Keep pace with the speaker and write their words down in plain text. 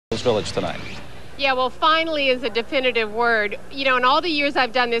Hills Village tonight. Yeah, well, finally is a definitive word. You know, in all the years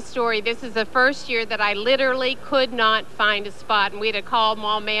I've done this story, this is the first year that I literally could not find a spot, and we had to call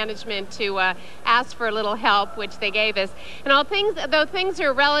mall management to ask for a little help, which they gave us. And though things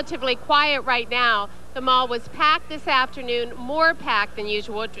are relatively quiet right now, the mall was packed this afternoon, more packed than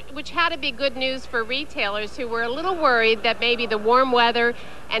usual, which had to be good news for retailers who were a little worried that maybe the warm weather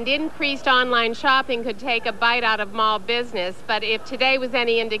and increased online shopping could take a bite out of mall business. But if today was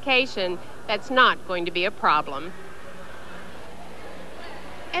any indication, that's not going to be a problem.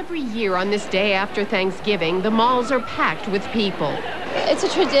 Every year on this day after Thanksgiving, the malls are packed with people. It's a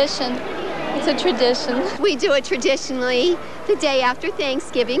tradition. It's a tradition. We do it traditionally the day after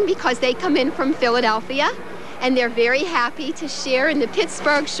Thanksgiving because they come in from Philadelphia and they're very happy to share in the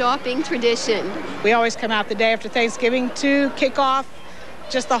Pittsburgh shopping tradition. We always come out the day after Thanksgiving to kick off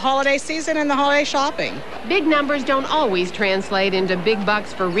just the holiday season and the holiday shopping. Big numbers don't always translate into big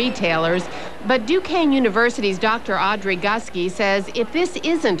bucks for retailers, but Duquesne University's Dr. Audrey Gusky says if this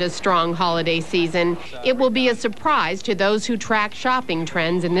isn't a strong holiday season, it will be a surprise to those who track shopping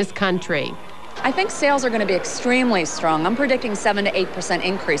trends in this country. I think sales are going to be extremely strong. I'm predicting 7 to 8%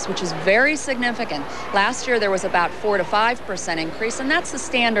 increase, which is very significant. Last year there was about 4 to 5% increase, and that's the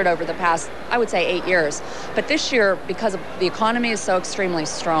standard over the past, I would say, 8 years. But this year, because the economy is so extremely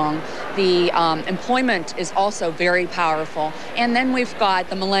strong, the employment is also very powerful, and then we've got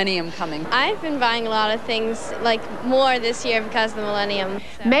the millennium coming. I've been buying a lot of things, like more this year because of the millennium.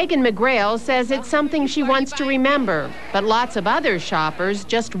 So. Megan McGrail says it's something she wants to remember, but lots of other shoppers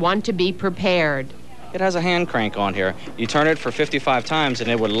just want to be prepared. It has a hand crank on here. You turn it for 55 times and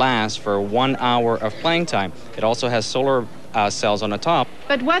it would last for 1 hour of playing time. It also has solar cells on the top.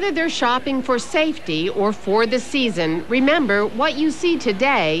 But whether they're shopping for safety or for the season, remember what you see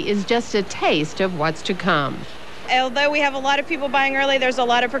today is just a taste of what's to come. Although we have a lot of people buying early, there's a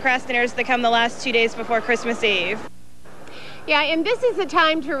lot of procrastinators that come the last 2 days before Christmas Eve. Yeah, and this is the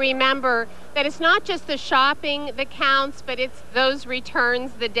time to remember that it's not just the shopping that counts, but it's those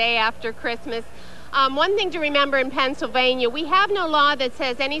returns the day after Christmas. One thing to remember in Pennsylvania, we have no law that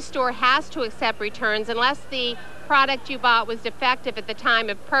says any store has to accept returns unless the product you bought was defective at the time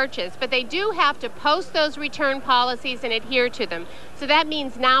of purchase. But they do have to post those return policies and adhere to them. So that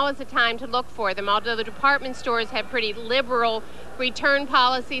means now is the time to look for them. Although the department stores have pretty liberal return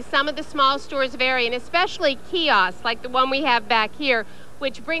policies, some of the small stores vary, and especially kiosks like the one we have back here,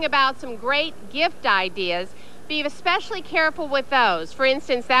 which bring about some great gift ideas. Be especially careful with those. For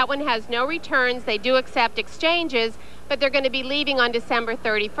instance, that one has no returns. They do accept exchanges, but they're going to be leaving on December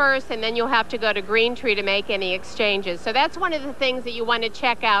 31st, and then you'll have to go to Green Tree to make any exchanges. So that's one of the things that you want to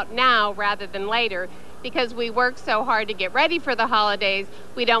check out now rather than later, because we work so hard to get ready for the holidays,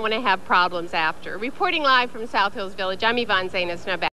 we don't want to have problems after. Reporting live from South Hills Village, I'm Yvonne Zanis. Now back.